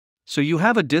So you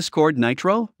have a Discord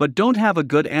Nitro, but don't have a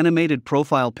good animated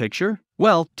profile picture?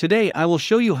 Well, today I will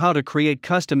show you how to create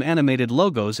custom animated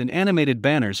logos and animated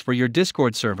banners for your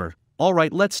Discord server.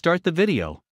 Alright, let's start the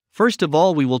video. First of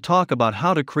all, we will talk about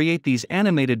how to create these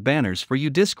animated banners for your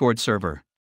Discord server.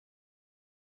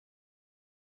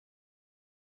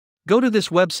 Go to this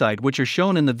website which are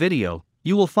shown in the video,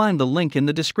 you will find the link in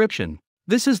the description.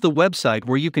 This is the website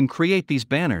where you can create these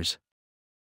banners.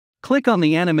 Click on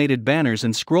the animated banners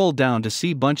and scroll down to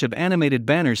see bunch of animated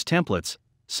banners templates.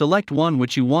 Select one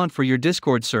which you want for your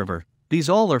Discord server. These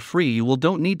all are free, you will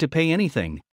don't need to pay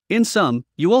anything. In some,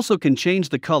 you also can change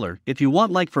the color if you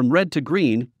want, like from red to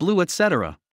green, blue,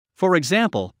 etc. For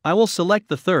example, I will select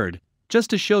the third,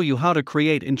 just to show you how to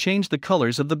create and change the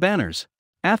colors of the banners.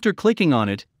 After clicking on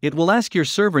it, it will ask your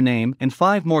server name and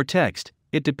 5 more text.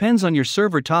 It depends on your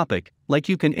server topic, like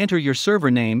you can enter your server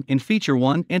name in Feature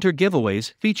 1, enter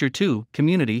giveaways, Feature 2,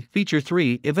 Community, Feature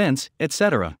 3, Events,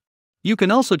 etc. You can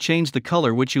also change the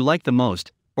color which you like the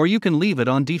most, or you can leave it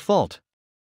on default.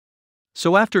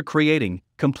 So after creating,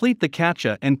 complete the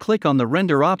CAPTCHA and click on the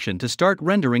render option to start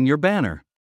rendering your banner.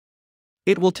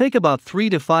 It will take about 3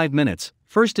 to 5 minutes.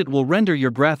 First it will render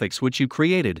your graphics which you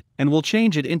created, and will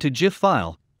change it into GIF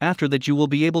file. After that you will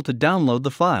be able to download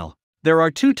the file. There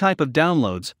are 2 types of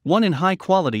downloads, one in high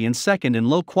quality and second in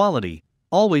low quality.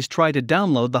 Always try to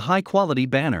download the high quality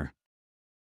banner.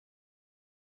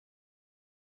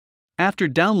 After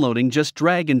downloading, just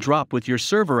drag and drop with your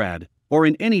server ad, or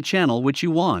in any channel which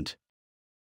you want.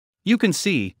 You can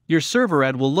see, your server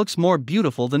ad will looks more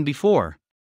beautiful than before.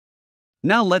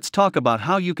 Now let's talk about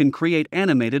how you can create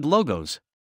animated logos.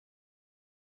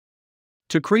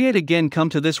 To create, again come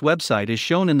to this website as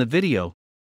shown in the video.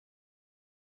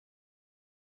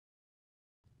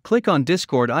 Click on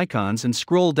Discord icons and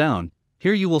scroll down.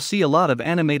 Here you will see a lot of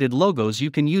animated logos.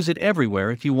 You can use it everywhere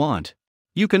if you want.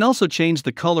 You can also change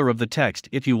the color of the text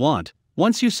if you want.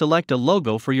 Once you select a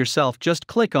logo for yourself, just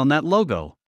click on that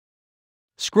logo.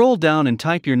 Scroll down and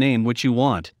type your name which you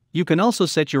want. You can also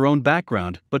set your own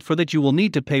background, but for that you will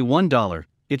need to pay $1.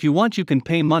 If you want, you can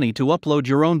pay money to upload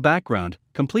your own background.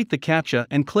 Complete the CAPTCHA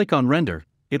and click on render.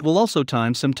 It will also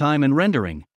time some time in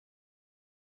rendering.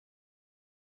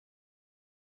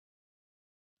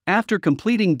 After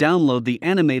completing, download the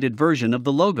animated version of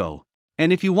the logo.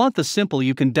 And if you want the simple,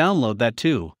 you can download that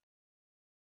too.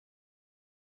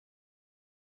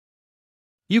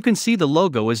 You can see the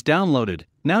logo is downloaded.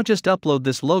 Now just upload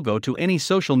this logo to any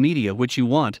social media which you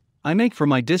want. I make for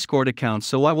my Discord account,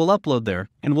 so I will upload there,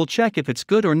 and we'll check if it's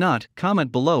good or not.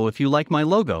 Comment below if you like my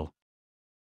logo.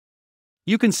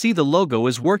 You can see the logo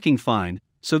is working fine.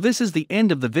 So this is the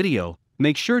end of the video.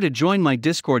 Make sure to join my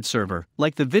Discord server,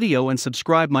 like the video and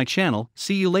subscribe my channel.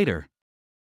 See you later.